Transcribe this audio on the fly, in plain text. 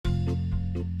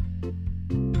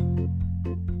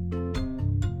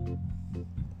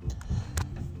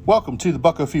Welcome to the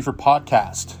Bucko Fever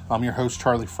podcast. I'm your host,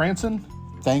 Charlie Franson.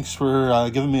 Thanks for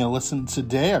giving me a listen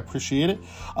today. I appreciate it.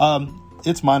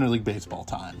 It's minor league baseball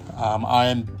time. I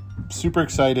am super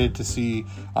excited to see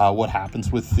what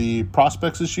happens with the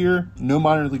prospects this year. No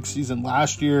minor league season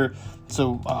last year,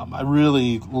 so I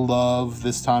really love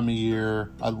this time of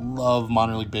year. I love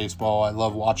minor league baseball. I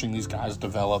love watching these guys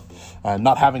develop.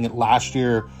 Not having it last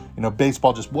year,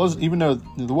 baseball just was, even though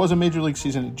there was a major league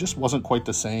season, it just wasn't quite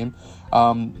the same.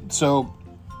 So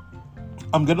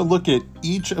I'm going to look at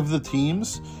each of the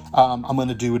teams. I'm going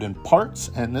to do it in parts,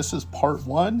 and this is part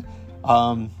one.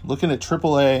 Looking at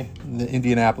AAA, the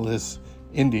Indianapolis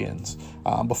Indians.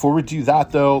 Before we do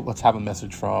that, though, let's have a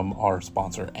message from our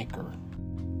sponsor, Anchor.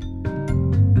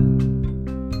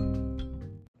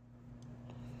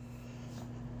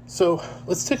 So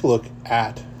let's take a look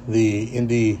at the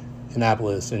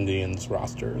Indianapolis Indians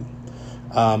roster.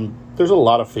 There's a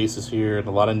lot of faces here and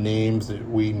a lot of names that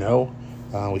we know.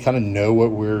 We kind of know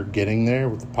what we're getting there.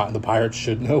 The Pirates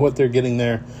should know what they're getting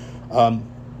there.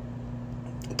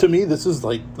 To me, this is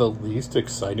like the least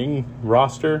exciting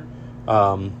roster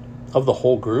of the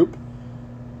whole group.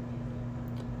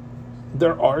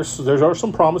 There are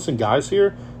some promising guys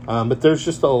here, but there's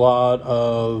just a lot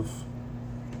of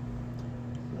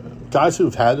guys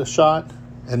who've had a shot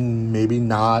and maybe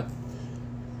not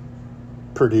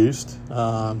produced.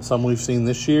 Some we've seen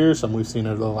this year, some we've seen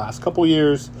over the last couple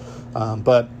years,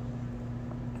 but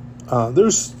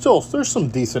there's some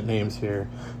decent names here.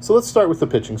 So let's start with the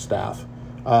pitching staff.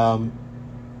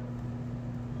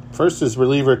 First is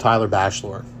reliever Tyler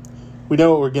Bashlor. We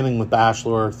know what we're getting with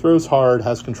Bashlor. Throws hard,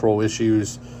 has control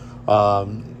issues.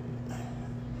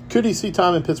 Could he see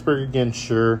time in Pittsburgh again?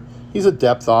 Sure. He's a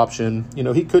depth option.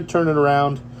 He could turn it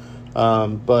around.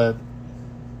 But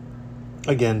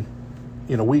again,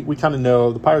 we kind of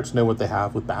know, the Pirates know what they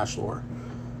have with Bashlor.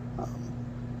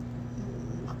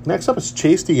 Next up is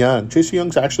Chase DeYoung. Chase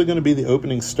DeYoung's actually going to be the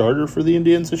opening starter for the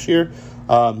Indians this year.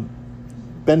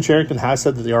 Ben Cherington has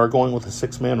said that they are going with a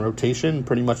six-man rotation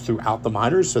pretty much throughout the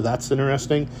minors, so that's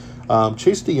interesting.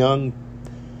 Chase DeYoung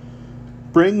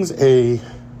brings a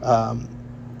a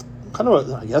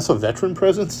veteran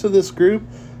presence to this group.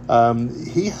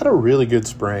 He had a really good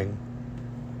spring.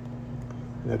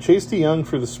 Chase DeYoung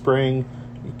for the spring,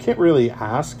 you can't really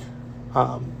ask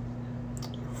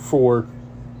for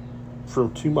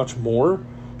too much more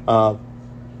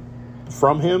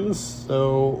from him.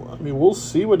 So, we'll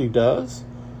see what he does.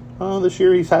 This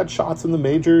year he's had shots in the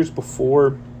majors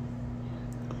before.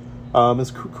 His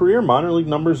career minor league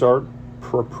numbers are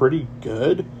pretty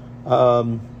good.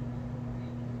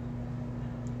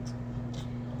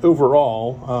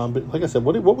 Overall, but like I said,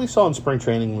 what we saw in spring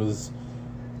training was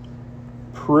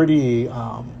pretty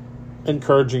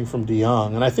encouraging from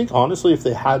DeYoung. And I think, honestly, if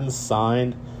they hadn't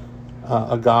signed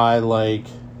a guy like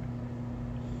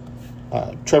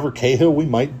Trevor Cahill, we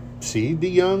might see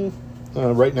DeYoung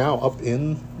right now up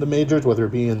in the majors, whether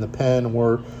it be in the pen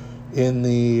or in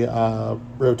the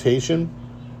rotation.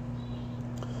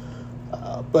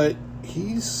 But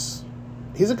he's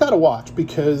a guy to watch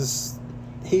because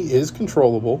he is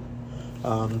controllable.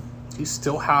 He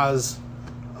still has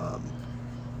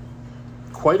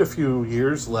quite a few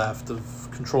years left of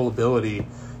controllability.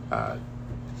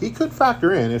 He could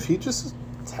factor in if he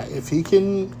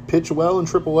can pitch well in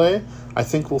AAA. I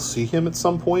think we'll see him at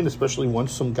some point, especially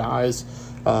once some guys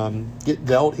get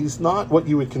dealt. He's not what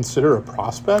you would consider a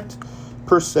prospect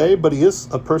per se, but he is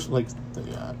a person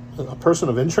a person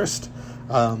of interest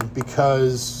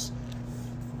because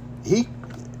he,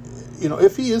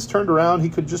 if he is turned around, he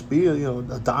could just be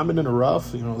a diamond in the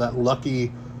rough. That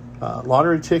lucky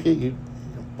lottery ticket you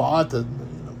bought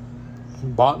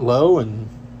low and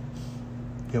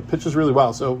pitches really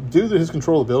well. So due to his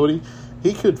controllability,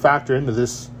 he could factor into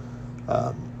this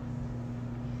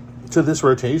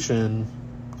rotation,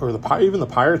 or even the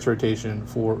Pirates rotation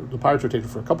for a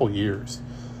couple of years.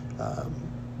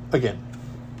 Again,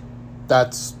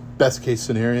 that's best case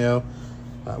scenario.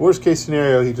 Worst case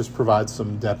scenario, he just provides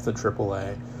some depth at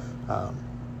AAA.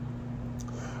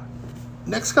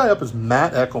 Next guy up is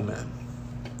Matt Eckelman.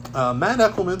 Matt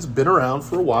Eckelman's been around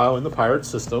for a while in the Pirates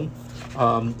system.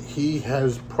 He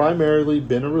has primarily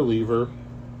been a reliever,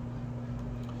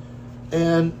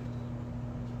 and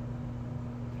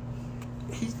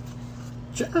he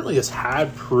generally has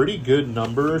had pretty good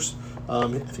numbers.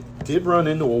 He did run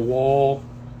into a wall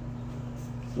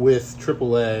with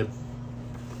AAA.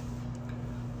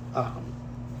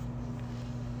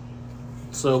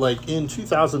 So, like in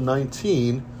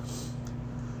 2019,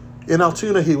 in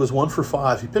Altoona, he was 1 for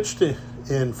 5. He pitched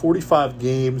in 45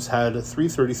 games, had a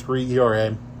 3.33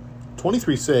 ERA,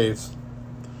 23 saves,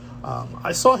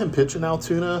 I saw him pitch in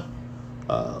Altoona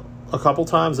a couple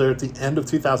times there at the end of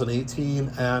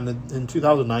 2018 and in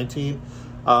 2019.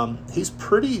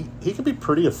 He can be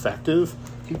pretty effective.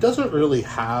 He doesn't really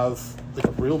have like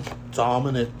a real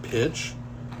dominant pitch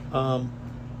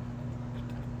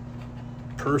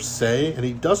per se, and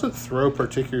he doesn't throw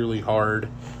particularly hard.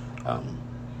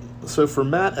 So for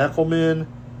Matt Eckelman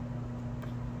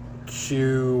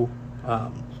to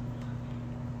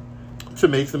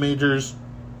make the majors,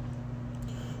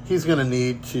 he's going to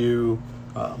need to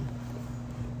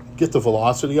get the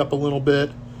velocity up a little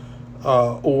bit,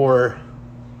 or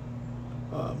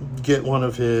get one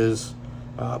of his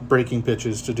breaking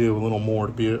pitches to do a little more,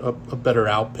 to be a better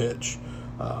out pitch.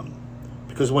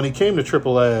 Because when he came to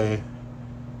AAA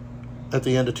at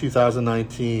the end of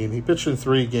 2019, he pitched in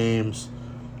 3 games,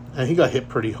 and he got hit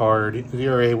pretty hard. The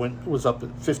ERA was up at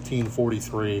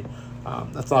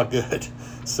 15.43. That's not good.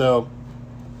 So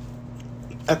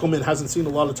Eckelman hasn't seen a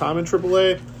lot of time in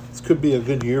AAA. This could be a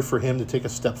good year for him to take a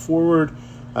step forward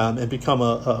and become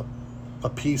a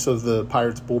piece of the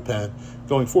Pirates bullpen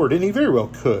going forward. And he very well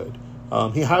could.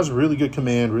 He has really good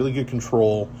command, really good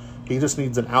control. He just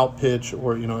needs an out pitch,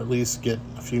 or at least get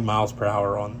a few miles per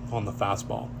hour on the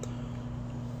fastball.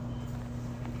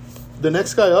 The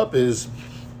next guy up is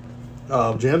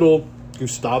Jandel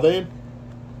Gustave.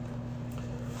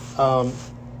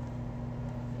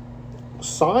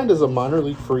 Signed as a minor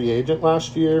league free agent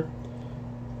last year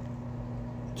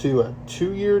to a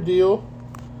 2-year deal.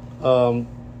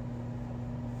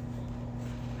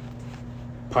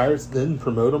 Pirates didn't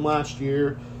promote him last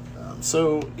year.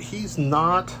 So he's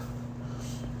not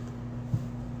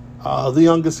the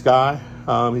youngest guy.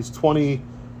 He's 28.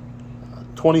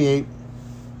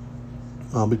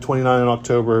 Be 29 in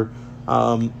October.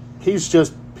 He's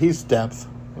depth.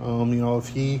 If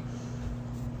he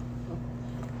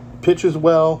pitches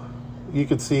well, you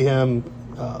could see him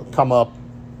come up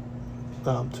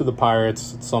to the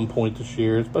Pirates at some point this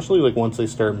year, especially like once they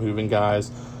start moving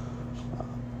guys.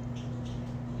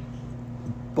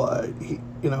 But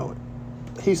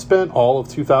he spent all of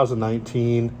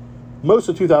 2019, most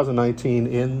of 2019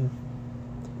 in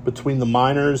between the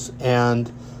minors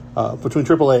and between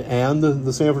AAA and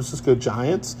the San Francisco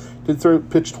Giants.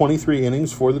 Pitched 23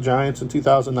 innings for the Giants in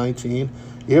 2019.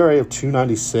 ERA of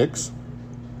 2.96.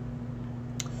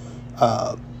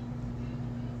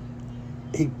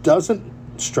 He doesn't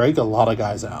strike a lot of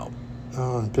guys out.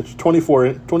 Pitched 24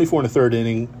 and a third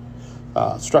inning.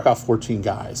 Struck out 14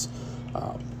 guys.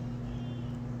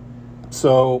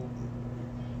 So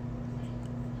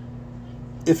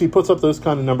if he puts up those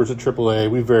kind of numbers at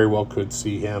AAA, we very well could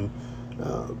see him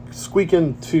squeak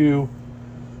into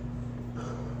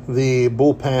the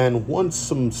bullpen once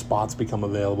some spots become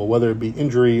available, whether it be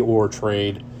injury or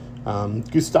trade.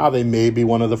 Gustave may be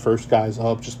one of the first guys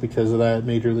up just because of that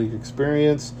major league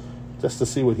experience, just to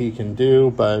see what he can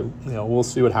do. But we'll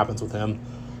see what happens with him.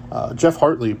 Jeff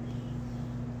Hartley.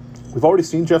 We've already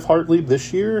seen Jeff Hartley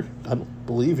this year. I don't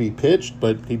believe he pitched,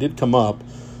 but he did come up.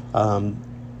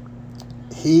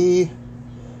 He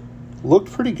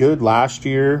looked pretty good last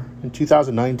year. In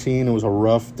 2019, it was a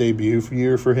rough debut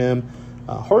year for him.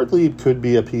 Hartley could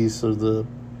be a piece of the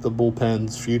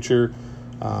bullpen's future.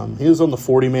 He was on the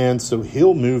 40-man, so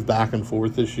he'll move back and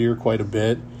forth this year quite a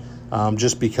bit,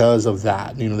 just because of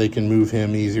that. They can move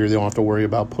him easier. They don't have to worry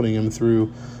about putting him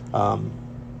through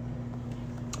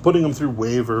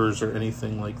waivers or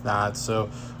anything like that.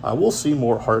 So we'll see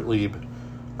more Hartley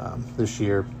this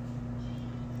year.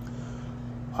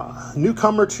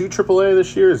 Newcomer to AAA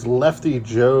this year is lefty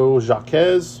Joe Jacques,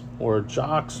 or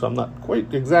Jacques. I'm not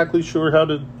quite exactly sure how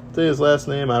to say his last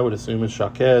name. I would assume it's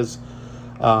Jacques. He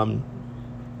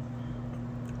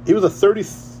was a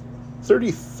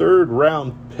 33rd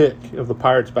round pick of the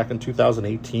Pirates back in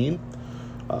 2018.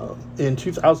 In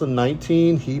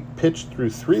 2019, he pitched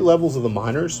through 3 levels of the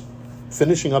minors,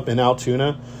 finishing up in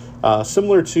Altoona,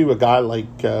 similar to a guy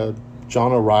like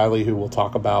John O'Reilly, who we'll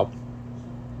talk about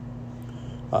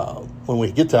when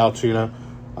we get to Altoona.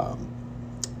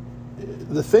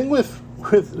 The thing with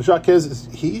Jacques is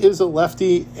he is a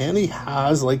lefty, and he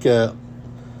has like a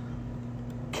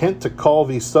Kent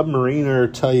Tekulve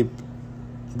submariner type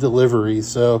delivery.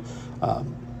 So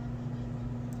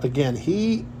again,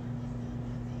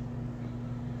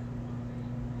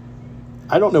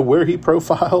 I don't know where he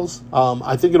profiles.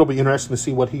 I think it'll be interesting to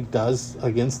see what he does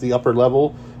against the upper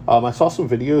level. I saw some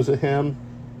videos of him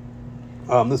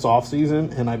this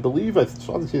offseason, and I believe I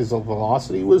saw that his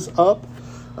velocity was up.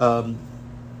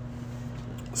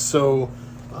 So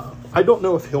I don't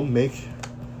know if he'll make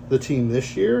the team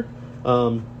this year,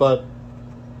 but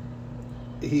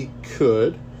he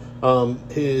could.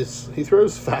 He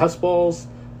throws fastballs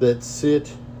that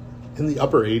sit in the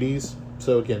upper 80s.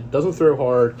 So again, doesn't throw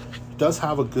hard. Does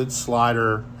have a good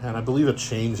slider and I believe a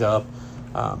changeup.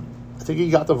 I think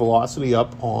he got the velocity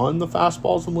up on the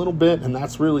fastballs a little bit, and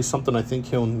that's really something I think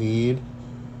he'll need.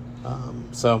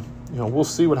 So we'll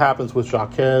see what happens with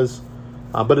Jaquez.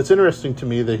 But it's interesting to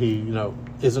me that he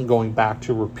isn't going back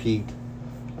to repeat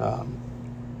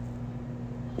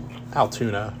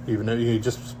Altoona, even though he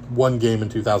just one game in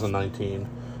 2019.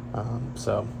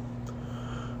 So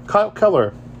Kyle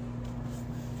Keller,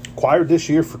 acquired this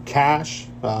year for cash.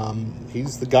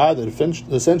 He's the guy that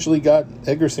essentially got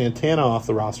Edgar Santana off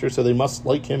the roster, so they must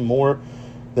like him more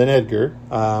than Edgar.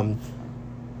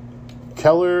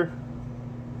 Keller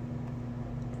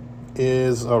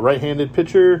is a right-handed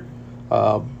pitcher,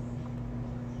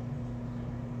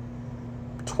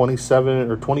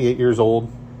 27 or 28 years old.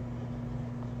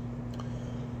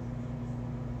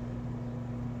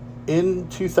 In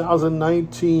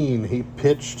 2019, he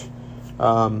pitched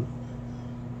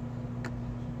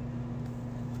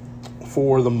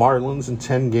for the Marlins in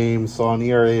 10 games, saw an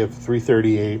ERA of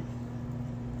 3.38.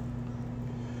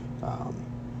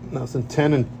 That was in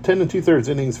 10 and 2/3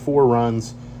 innings, 4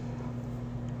 runs.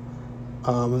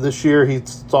 This year he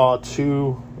saw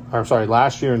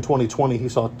last year in 2020 he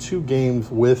saw 2 games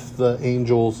with the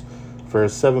Angels for a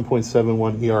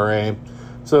 7.71 ERA.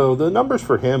 So the numbers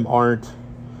for him aren't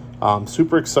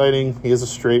super exciting. He is a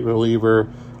straight reliever.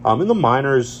 In the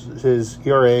minors, his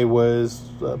ERA was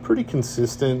pretty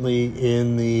consistently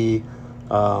in the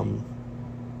low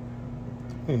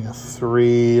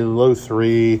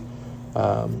 3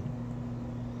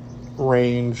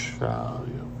 range.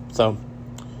 So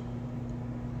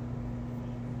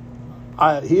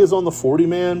he is on the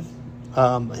 40-man.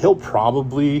 He'll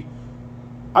probably,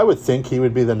 I would think he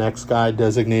would be the next guy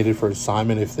designated for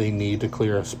assignment if they need to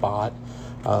clear a spot.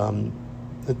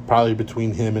 Probably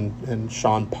between him and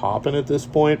Sean Poppin at this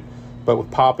point. But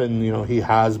with Poppin, he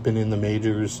has been in the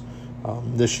majors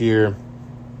this year.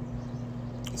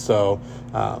 So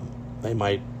they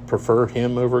might prefer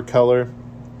him over Keller.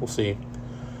 We'll see.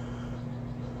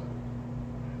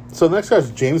 So the next guy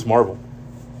is James Marvel.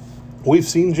 We've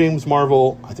seen James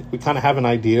Marvel. I think we kind of have an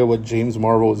idea what James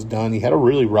Marvel has done. He had a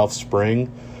really rough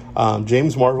spring.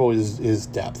 James Marvel is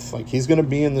depth. Like, he's going to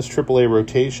be in this AAA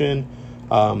rotation.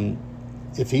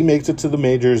 If he makes it to the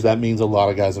majors, that means a lot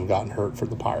of guys have gotten hurt for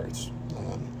the Pirates.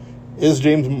 Is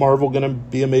James Marvel going to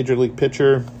be a major league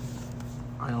pitcher?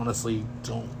 I honestly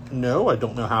don't know. I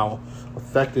don't know how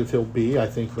effective he'll be. I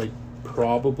think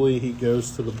probably he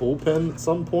goes to the bullpen at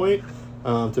some point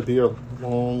to be a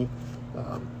long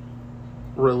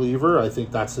reliever. I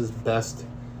think that's his best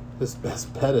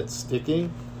bet at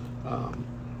sticking.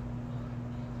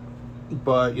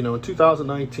 But in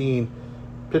 2019,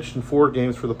 pitched in 4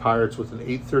 games for the Pirates with an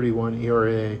 8.31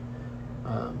 ERA.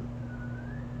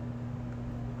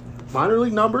 Minor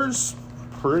league numbers,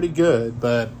 pretty good,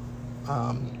 but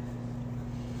I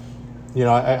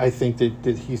think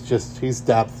that he's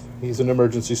depth. He's an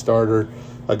emergency starter,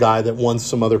 a guy that once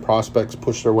some other prospects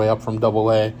push their way up from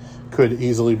AA could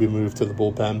easily be moved to the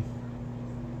bullpen.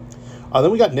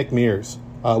 Then we got Nick Mears.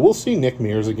 We'll see Nick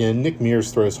Mears again. Nick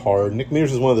Mears throws hard. Nick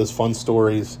Mears is one of those fun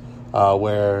stories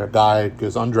where a guy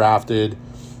goes undrafted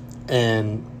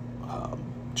and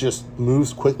just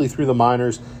moves quickly through the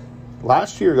minors.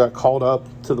 Last year got called up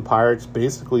to the Pirates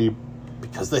basically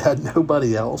because they had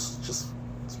nobody else, just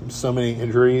so many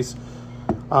injuries.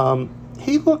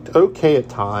 He looked okay at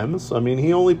times. I mean,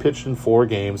 he only pitched in 4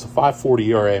 games, a 5.40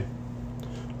 ERA,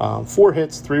 4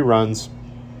 hits, 3 runs,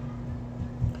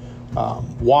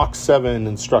 walked 7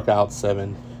 and struck out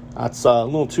 7. That's a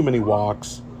little too many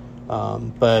walks.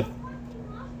 But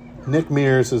Nick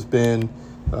Mears has been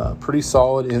pretty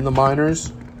solid in the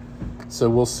minors.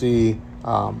 So we'll see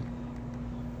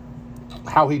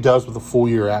how he does with a full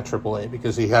year at AAA,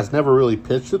 because he has never really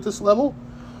pitched at this level.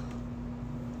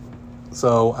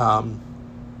 So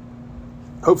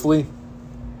hopefully,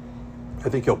 I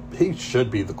think he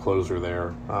should be the closer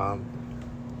there.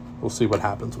 We'll see what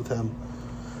happens with him.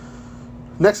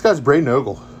 Next guy's Braden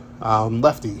Ogle,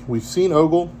 lefty. We've seen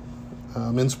Ogle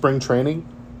in spring training.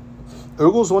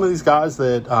 Ogle's one of these guys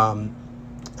that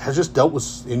has just dealt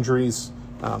with injuries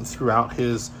throughout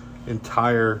his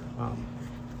entire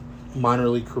minor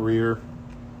league career.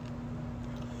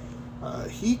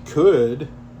 He could,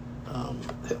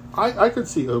 I could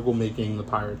see Ogle making the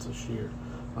Pirates this year.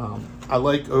 I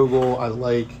like Ogle. I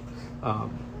like,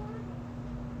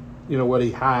 what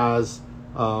he has.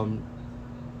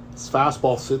 His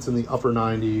fastball sits in the upper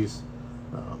 90s.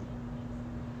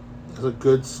 Has a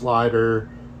good slider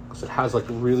because it has a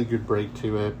really good break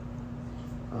to it.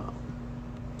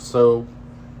 So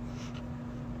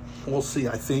we'll see.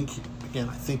 I think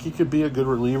he could be a good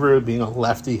reliever. Being a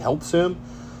lefty helps him.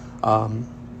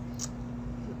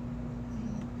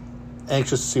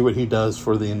 Anxious to see what he does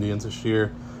for the Indians this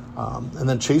year. And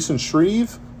then Chasen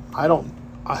Shreve,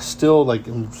 I still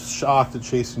am shocked that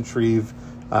Chasen Shreve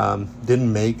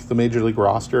didn't make the Major League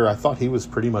roster. I thought he was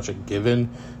pretty much a given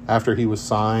after he was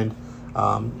signed.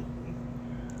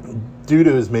 Due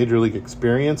to his Major League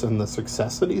experience and the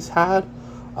success that he's had,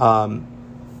 I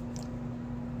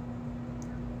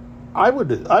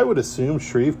would assume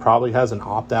Shreve probably has an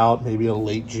opt-out, maybe a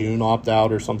late June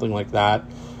opt-out or something like that.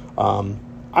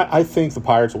 I think the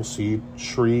Pirates will see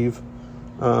Shreve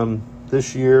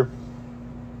this year.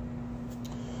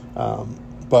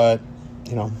 But,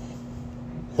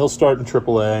 he'll start in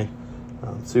AAA,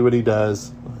 see what he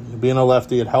does. Being a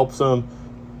lefty, it helps him.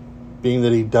 Being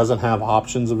that he doesn't have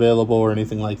options available or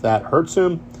anything like that hurts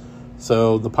him.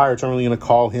 So the Pirates are only going to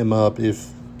call him up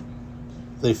if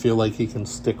they feel like he can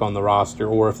stick on the roster,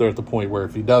 or if they're at the point where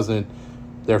if he doesn't,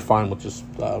 they're fine with just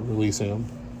releasing him.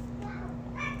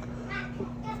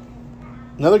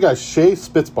 Another guy, Shea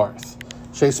Spitzbarth.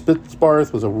 Shea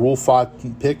Spitzbarth was a Rule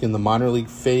 5 pick in the minor league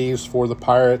phase for the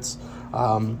Pirates.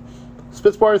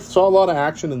 Spitzbarth saw a lot of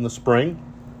action in the spring.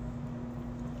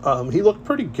 He looked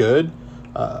pretty good.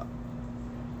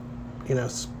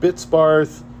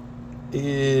 Spitzbarth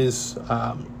is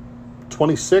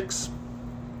 26.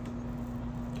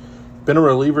 Been a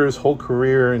reliever his whole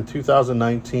career. In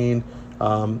 2019,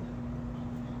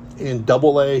 in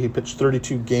AA, he pitched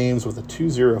 32 games with a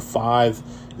 2.05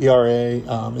 ERA.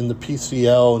 In the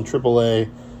PCL and AAA,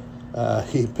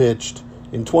 he pitched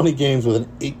in 20 games with an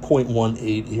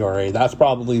 8.18 ERA. That's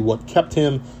probably what kept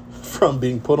him from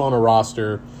being put on a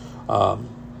roster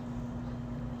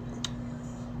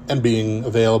and being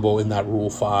available in that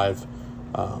Rule 5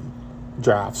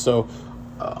 draft. So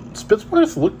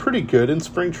Spitzbarth looked pretty good in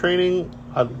spring training.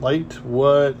 I liked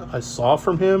what I saw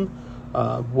from him.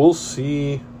 We'll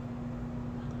see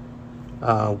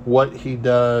what he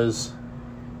does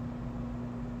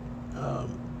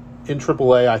in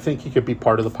AAA. I think he could be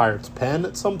part of the Pirates' pen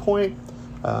at some point.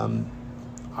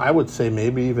 I would say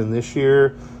maybe even this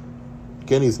year.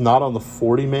 Again, he's not on the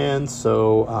 40-man,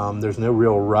 so there's no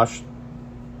real rush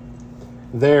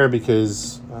there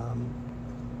because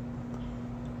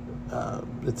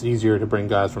it's easier to bring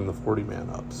guys from the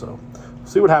 40-man up. So we'll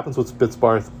see what happens with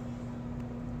Spitzbarth.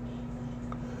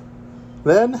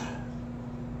 Then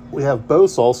we have Bo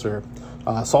Sulser.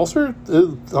 Sulser,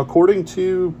 according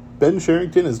to Ben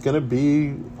Sherrington, is going to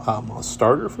be a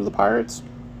starter for the Pirates.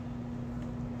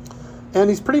 And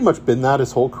he's pretty much been that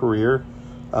his whole career.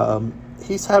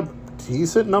 He's had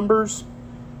decent numbers.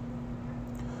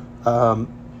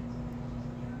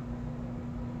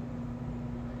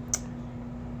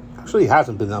 Actually, he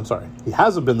hasn't been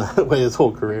that way his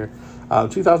whole career.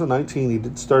 2019, he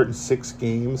did start in 6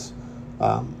 games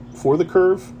for the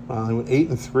Curve. He went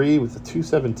 8-3 with a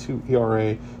 2.72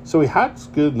 ERA. So he had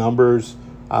good numbers.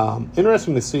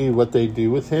 Interesting to see what they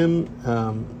do with him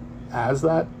as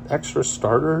that extra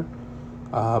starter,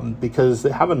 because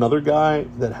they have another guy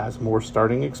that has more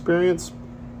starting experience,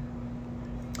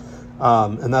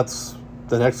 and that's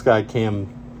the next guy, Cam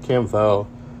Vo.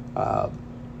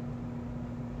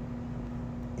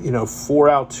 For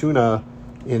Altoona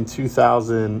in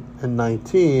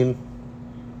 2019,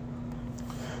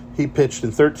 he pitched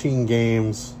in 13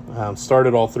 games,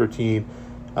 started all 13.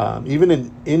 Even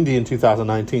in Indy in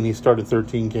 2019, he started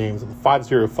 13 games with a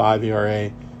 5.05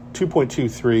 ERA,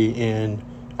 2.23 in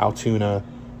Altoona.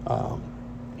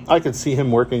 I could see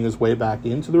him working his way back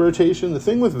into the rotation. The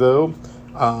thing with Vo,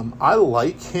 I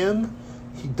like him.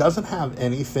 He doesn't have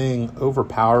anything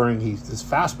overpowering. His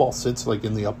fastball sits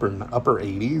in the upper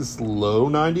 80s, low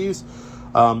 90s.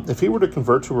 If he were to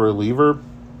convert to a reliever,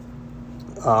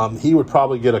 he would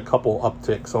probably get a couple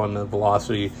upticks on the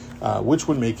velocity, which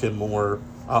would make him more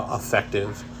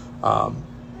effective.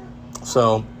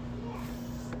 So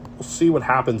we'll see what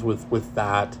happens with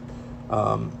that.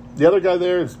 The other guy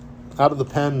there is out of the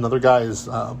pen. Another guy is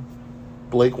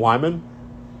Blake Wyman.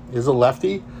 Is a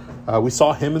lefty. We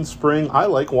saw him in spring. I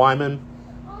like Wyman.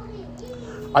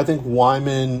 I think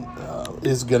Wyman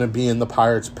is going to be in the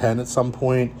Pirates' pen at some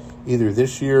point, either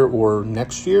this year or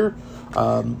next year.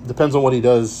 Depends on what he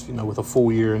does, with a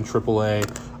full year in AAA.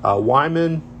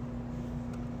 Wyman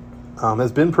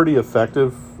has been pretty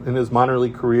effective in his minor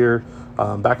league career.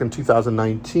 Back in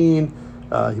 2019,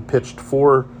 he pitched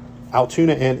for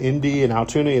Altoona and Indy. In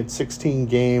Altoona, he had 16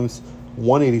 games,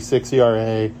 1.86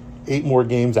 ERA, 8 more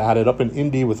games added up in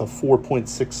Indy with a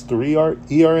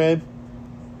 4.63 ERA.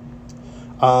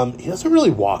 He doesn't really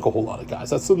walk a whole lot of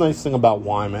guys. That's the nice thing about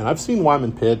Wyman. I've seen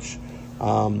Wyman pitch,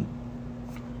 and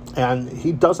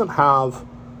he doesn't have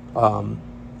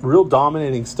real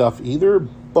dominating stuff either,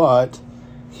 but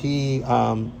he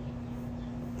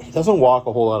doesn't walk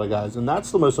a whole lot of guys, and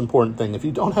that's the most important thing. If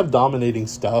you don't have dominating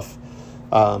stuff,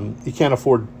 you can't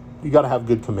afford. You got to have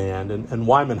good command, and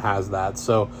Wyman has that.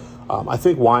 So I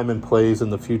think Wyman plays in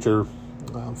the future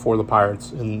for the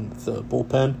Pirates in the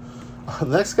bullpen. The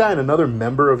next guy and another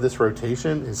member of this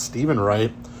rotation is Stephen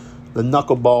Wright, the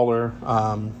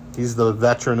knuckleballer. He's the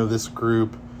veteran of this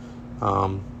group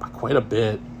by quite a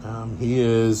bit. He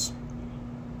is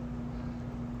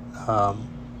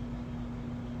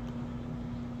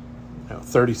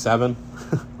 37.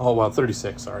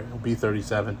 36, sorry. He'll be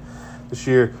 37 this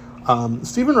year.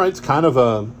 Stephen Wright's kind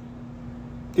of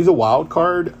he's a wild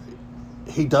card.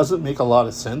 He doesn't make a lot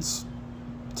of sense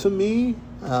to me.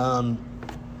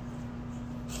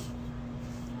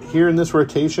 Here in this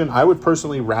rotation, I would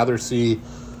personally rather see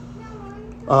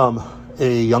a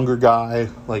younger guy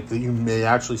like that you may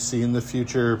actually see in the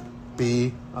future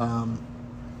be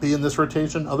in this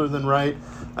rotation other than Wright.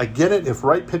 I get it. If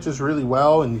Wright pitches really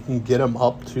well and you can get him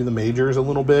up to the majors a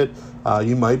little bit,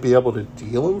 you might be able to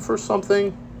deal him for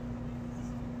something.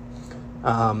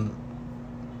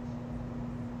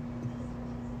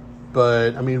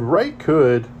 But, I mean, Wright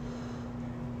could...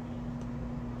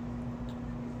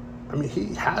 I mean,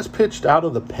 he has pitched out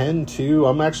of the pen, too.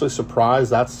 I'm actually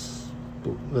surprised that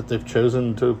they've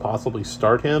chosen to possibly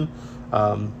start him.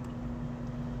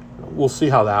 We'll see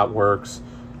how that works.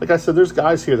 Like I said, there's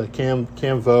guys here that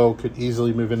Cam Vo could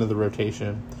easily move into the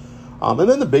rotation. And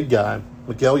then the big guy,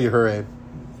 Miguel Yajure.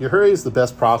 Yajure is the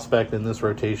best prospect in this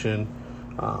rotation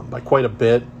by quite a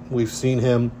bit. We've seen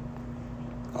him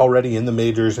already in the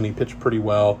majors, and he pitched pretty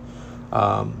well.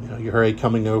 Yajure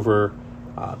coming over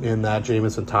in that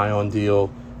Jamison Taillon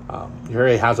deal.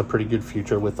 Yajure has a pretty good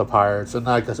future with the Pirates, and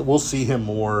like I said, we'll see him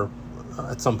more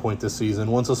at some point this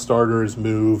season. Once a starter is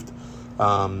moved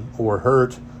or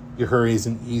hurt, Yajure is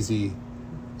an easy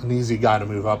guy to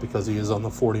move up because he is on the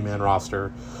 40-man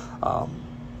roster.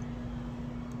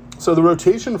 So the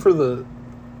rotation for the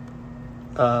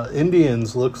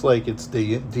Indians looks like it's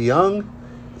DeYoung,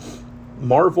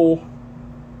 Marvel,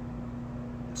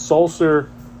 Sulser,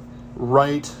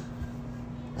 Wright,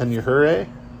 and Yajure.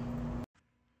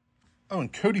 Oh,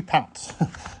 and Cody Pounce.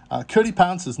 Cody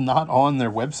Pounce is not on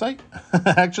their website,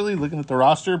 actually, looking at the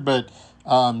roster, but,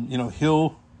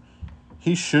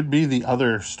 he should be the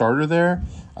other starter there.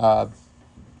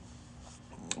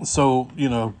 So,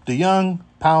 DeYoung,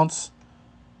 Pounce,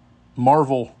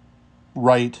 Marvel,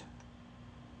 Wright,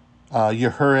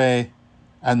 Yajure,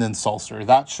 and then Sulser.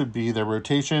 That should be their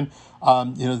rotation.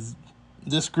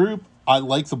 This group, I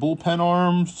like the bullpen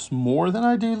arms more than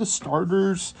I do the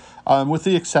starters, with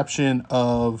the exception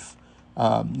of,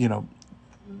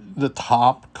 the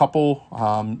top couple,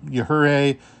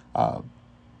 Yajure,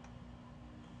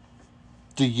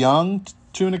 DeYoung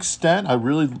to an extent. I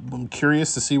really am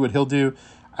curious to see what he'll do,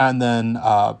 and then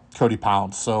Cody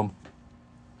Pounce. So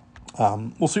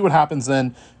we'll see what happens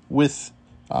then with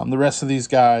the rest of these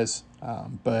guys,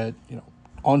 but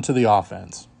on to the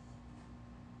offense.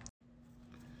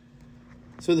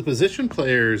 So the position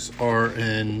players are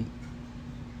an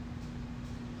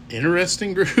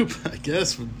interesting group, I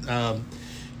guess.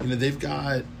 They've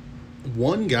got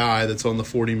one guy that's on the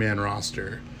 40-man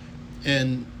roster,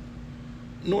 and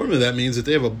normally that means that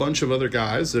they have a bunch of other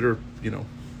guys that are,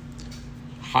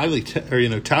 highly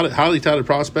touted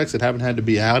prospects that haven't had to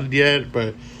be added yet,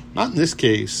 but not in this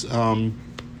case. AAA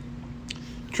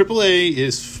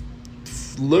is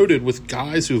loaded with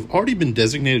guys who have already been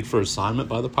designated for assignment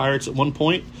by the Pirates at one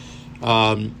point,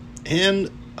 and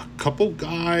a couple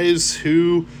guys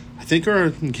who I think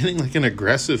are getting like an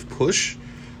aggressive push.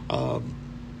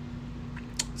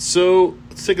 So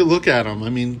let's take a look at them. I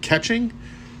mean, catching,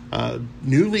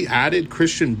 newly added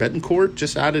Christian Betancourt,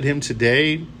 just added him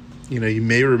today. You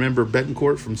may remember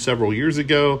Betancourt from several years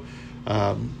ago,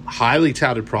 highly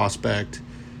touted prospect,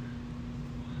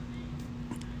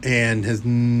 and has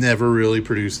never really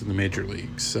produced in the major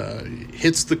leagues.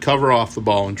 Hits the cover off the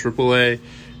ball in AAA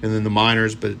and then the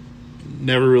minors, but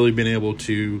never really been able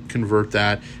to convert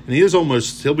that. And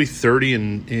he'll be 30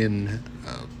 in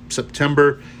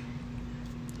September.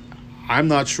 I'm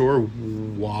not sure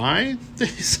why they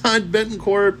signed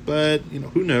Betancourt, but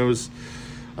who knows.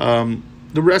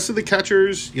 The rest of the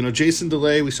catchers, Jason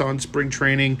DeLay, we saw in spring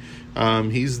training.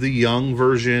 He's the young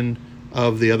version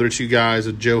of the other two guys,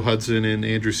 of Joe Hudson and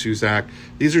Andrew Suzak.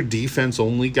 These are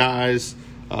defense-only guys.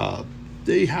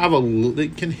 They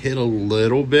can hit a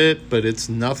little bit, but it's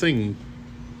nothing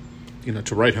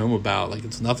to write home about. Like,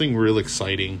 it's nothing real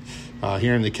exciting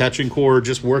here in the catching core,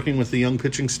 just working with the young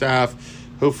pitching staff,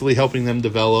 hopefully helping them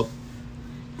develop.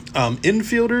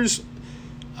 Infielders,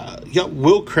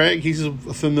 Will Craig, he's a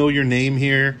familiar name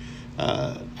here.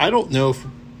 I don't know if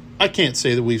I can't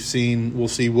say that we'll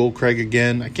see Will Craig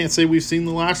again. I can't say we've seen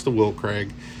the last of Will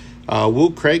Craig.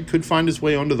 Will Craig could find his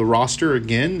way onto the roster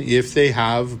again if they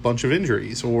have a bunch of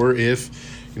injuries, or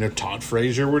if Todd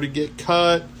Frazier were to get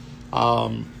cut.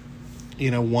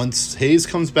 Once Hayes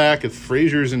comes back, if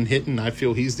Frazier isn't hitting, I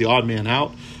feel he's the odd man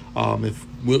out. If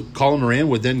Colin Moran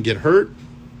would then get hurt,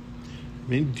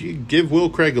 give Will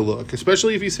Craig a look,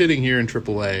 especially if he's hitting here in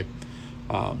AAA.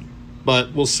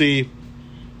 But we'll see.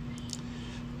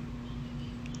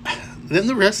 Then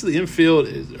the rest of the infield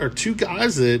are two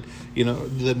guys that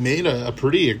made a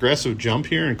pretty aggressive jump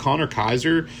here. And Connor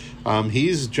Kaiser,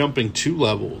 he's jumping 2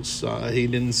 levels. He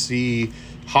didn't see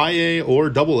high A or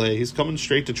double A. He's coming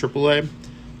straight to AAA.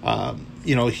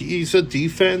 He's a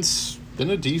defense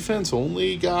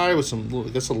only guy with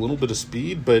a little bit of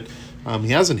speed, but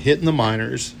he hasn't hit in the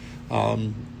minors.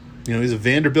 He's a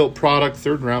Vanderbilt product,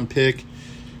 3rd round pick.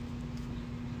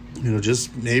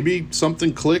 Just maybe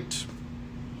something clicked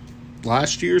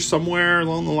last year somewhere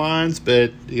along the lines,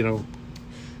 but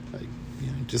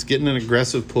just getting an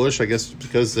aggressive push, I guess,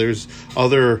 because there's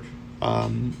other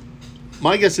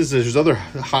my guess is there's other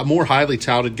more highly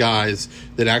touted guys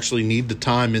that actually need the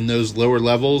time in those lower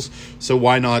levels, so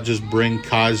why not just bring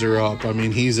Kaiser up?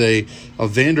 He's a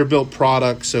Vanderbilt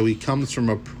product, so he comes from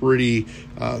a pretty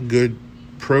good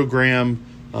program,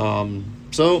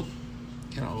 so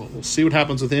we'll see what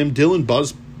happens with him. Dylan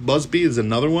Busby is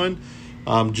another one.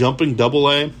 Jumping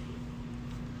double A.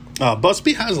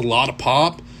 Busby has a lot of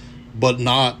pop, but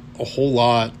not a whole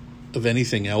lot of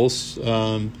anything else.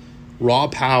 Raw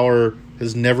power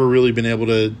has never really been able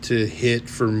to hit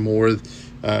for more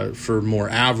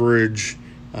average.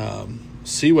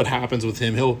 See what happens with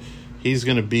him. He's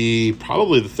going to be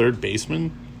probably the 3rd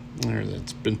baseman.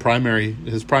 That's been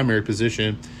his primary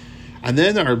position. And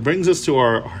then brings us to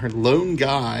our lone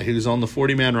guy who's on the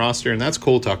 40-man roster, and that's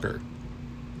Cole Tucker.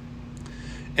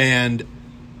 And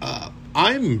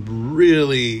I'm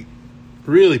really,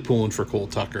 really pulling for Cole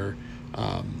Tucker.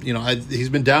 He's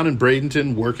been down in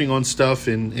Bradenton working on stuff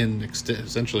in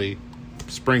essentially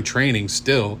spring training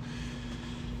still.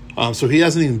 So he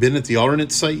hasn't even been at the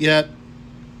alternate site yet.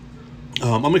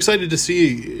 I'm excited to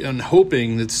see and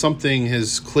hoping that something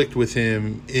has clicked with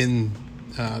him in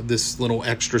this little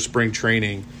extra spring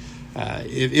training.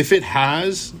 If it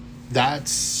has,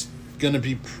 that's going to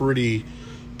be pretty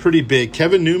big.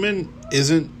 Kevin Newman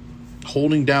isn't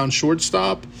holding down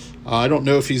shortstop. I don't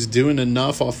know if he's doing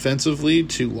enough offensively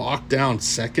to lock down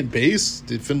second base,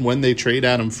 if and when they trade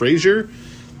Adam Frazier.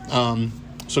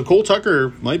 So Cole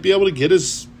Tucker might be able to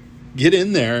get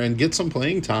in there and get some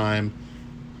playing time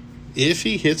if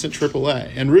he hits at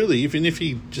AAA. And really, even if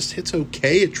he just hits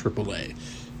okay at AAA,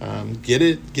 get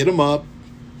him up,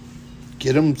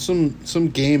 get him some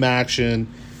game action,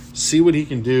 see what he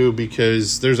can do,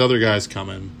 because there's other guys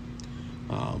coming.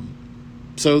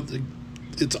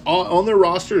 It's all, on their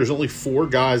roster, there's only 4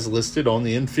 guys listed on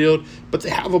the infield, but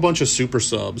they have a bunch of super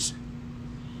subs.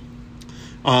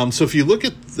 So if you look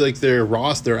at their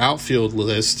outfield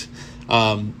list,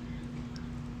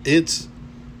 it's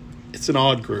an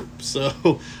odd group.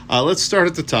 So let's start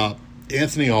at the top.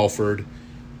 Anthony Alford.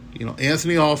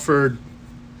 Anthony Alford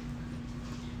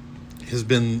has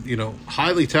been,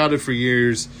 highly touted for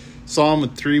years. Saw him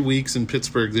at 3 weeks in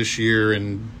Pittsburgh this year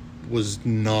and was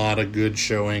not a good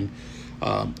showing.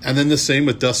 And then the same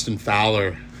with Dustin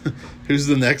Fowler, who's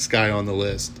the next guy on the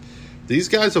list. These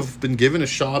guys have been given a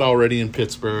shot already in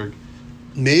Pittsburgh.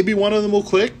 Maybe one of them will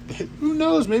click. Who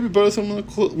knows? Maybe both of them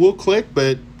will click,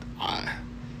 but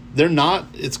they're not.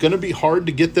 It's going to be hard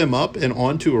to get them up and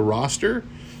onto a roster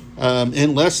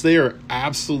unless they are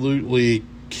absolutely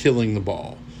killing the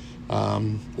ball.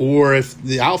 Or if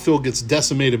the outfield gets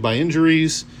decimated by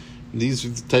injuries, these are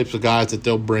the types of guys that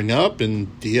they'll bring up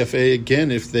and DFA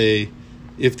again if they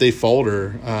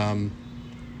falter.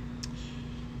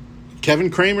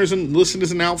 Kevin Kramer's listed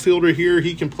as an outfielder here.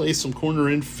 He can play some corner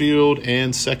infield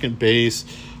and second base.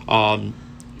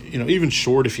 Even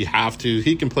short if you have to.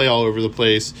 He can play all over the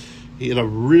place. He had a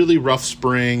really rough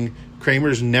spring.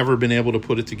 Kramer's never been able to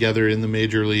put it together in the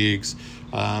major leagues.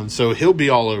 So he'll be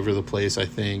all over the place, I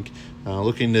think.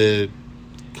 Looking to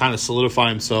kind of solidify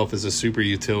himself as a super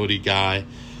utility guy.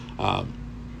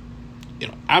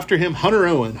 After him, Hunter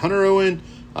Owen. Hunter Owen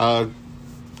got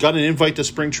an invite to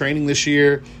spring training this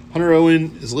year. Hunter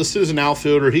Owen is listed as an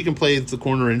outfielder. He can play the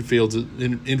corner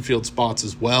infield spots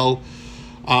as well.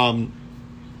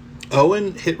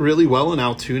 Owen hit really well in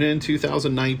Altoona in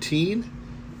 2019,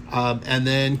 and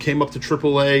then came up to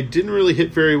AAA. Didn't really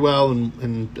hit very well,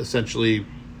 and essentially,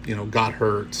 got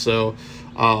hurt. So,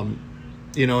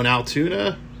 in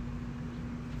Altoona,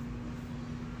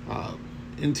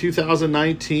 in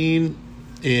 2019,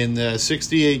 in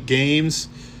 68 games,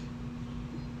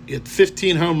 he had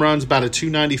 15 home runs, about a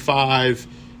 295.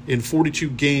 In 42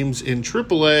 games in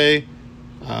AAA,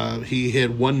 he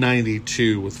hit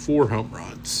 192 with 4 home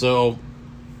runs. So,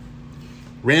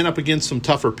 ran up against some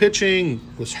tougher pitching,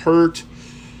 was hurt.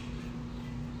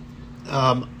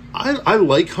 I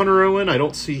like Hunter Owen. I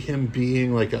don't see him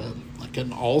being like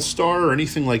an all-star or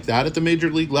anything like that at the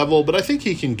major league level, but I think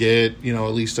he can get,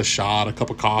 at least a shot, a cup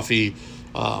of coffee,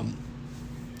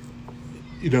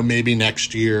 maybe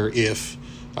next year if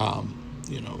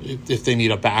they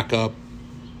need a backup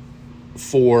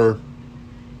for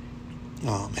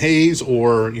Hayes,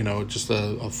 or just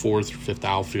a fourth or fifth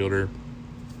outfielder.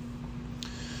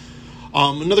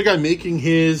 Another guy making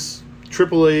his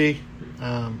AAA,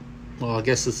 I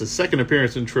guess it's his second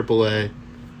appearance in AAA.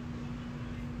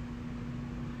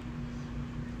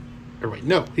 Or wait,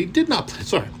 no, he did not play.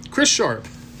 Sorry, Chris Sharp.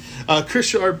 Chris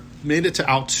Sharp made it to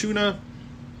Altoona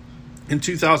in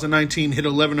 2019, hit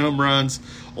 11 home runs,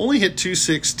 only hit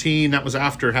 216. That was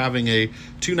after having a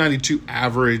 292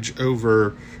 average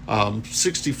over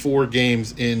 64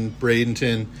 games in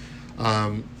Bradenton.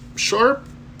 Sharp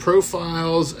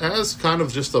profiles as kind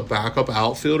of just a backup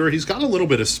outfielder. He's got a little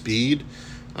bit of speed,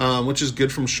 which is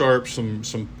good from Sharp,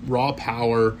 some raw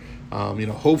power.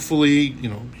 Hopefully,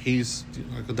 he's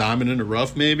like a diamond in the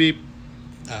rough maybe.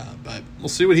 But we'll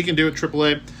see what he can do at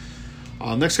AAA.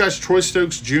 Next guy's Troy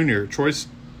Stokes Jr.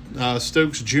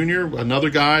 Stokes Jr., another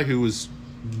guy who was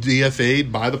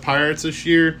DFA'd by the Pirates this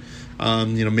year.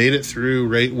 Made it through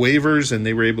waivers, and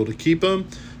they were able to keep him.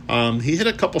 He hit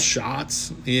a couple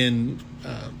shots in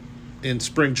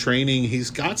spring training. He's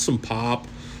got some pop.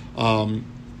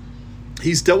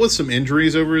 He's dealt with some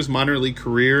injuries over his minor league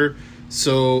career,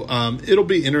 so it'll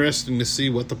be interesting to see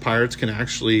what the Pirates can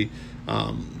actually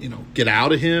get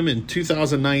out of him. In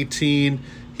 2019,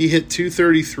 he hit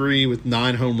 233 with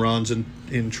 9 home runs in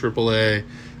AAA.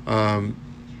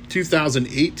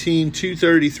 2018,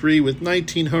 233 with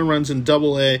 19 home runs in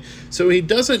AA. So he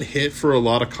doesn't hit for a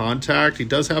lot of contact. He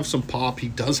does have some pop. He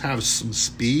does have some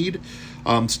speed.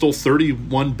 Stole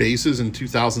 31 bases in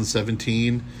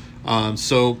 2017. I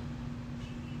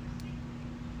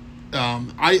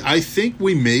think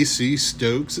we may see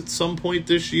Stokes at some point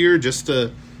this year, just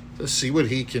to see what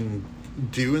he can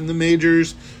do in the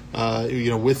majors.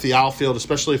 With the outfield,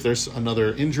 especially if there's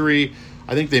another injury.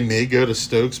 I think they may go to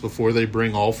Stokes before they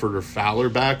bring Alford or Fowler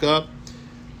back up.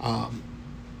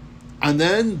 And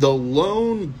then the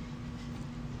lone,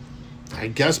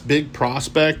 big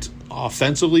prospect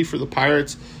offensively for the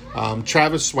Pirates,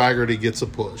 Travis Swaggerty gets a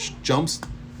push. Jumps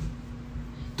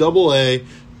AA,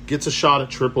 gets a shot at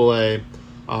AAA.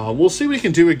 We'll see what he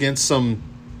can do against some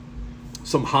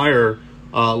higher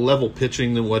level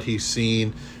pitching than what he's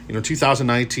seen.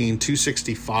 2019,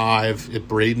 265 at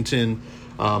Bradenton.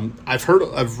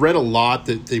 I've read a lot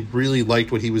that they really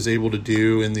liked what he was able to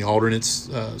do in the alternates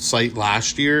site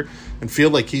last year, and feel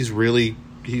like he's really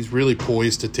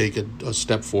poised to take a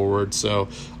step forward. So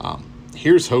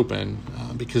here's hoping,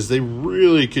 because they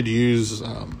really could use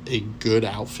a good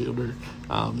outfielder.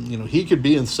 He could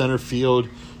be in center field,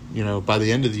 by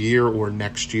the end of the year or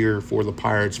next year for the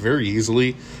Pirates very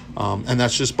easily, and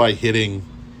that's just by hitting.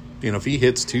 If he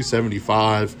hits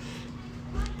 275,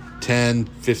 10,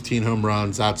 15 home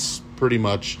runs, that's pretty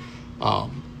much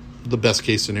the best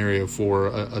case scenario for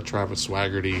a Travis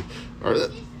Swaggerty. Or,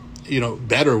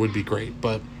 better would be great,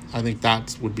 but I think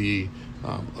that would be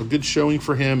a good showing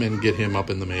for him and get him up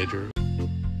in the majors.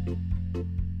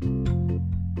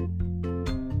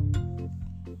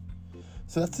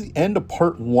 So that's the end of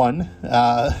part 1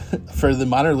 for the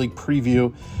minor league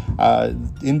preview.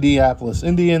 Indianapolis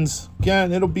Indians.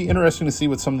 Again, it'll be interesting to see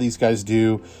what some of these guys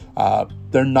do.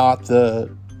 They're not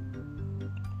the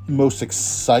most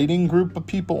exciting group of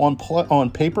people on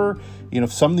paper.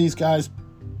 If some of these guys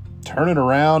turn it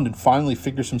around and finally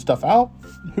figure some stuff out,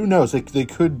 who knows? They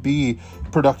could be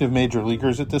productive major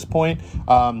leaguers at this point.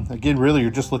 Again, really, you're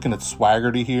just looking at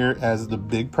Swaggerty here as the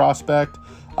big prospect.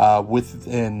 With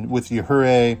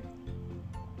Yahure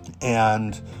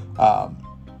and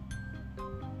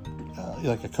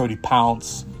like a Cody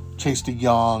Pounce, Chase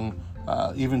DeYoung,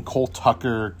 even Cole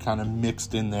Tucker kind of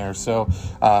mixed in there. So,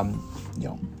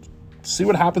 see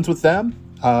what happens with them.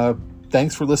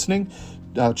 Thanks for listening.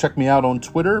 Check me out on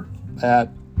Twitter at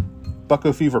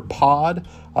Bucko Fever Pod.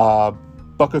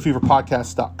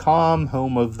 buccofeverpodcast.com,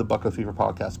 home of the Bucco Fever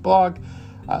Podcast blog,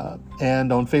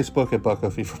 and on Facebook at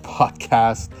Bucco Fever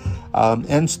Podcast.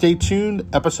 And stay tuned.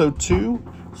 Episode 2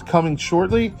 is coming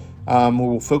shortly.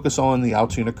 We'll focus on the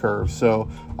Altoona curve. So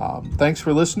thanks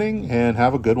for listening and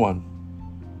have a good one.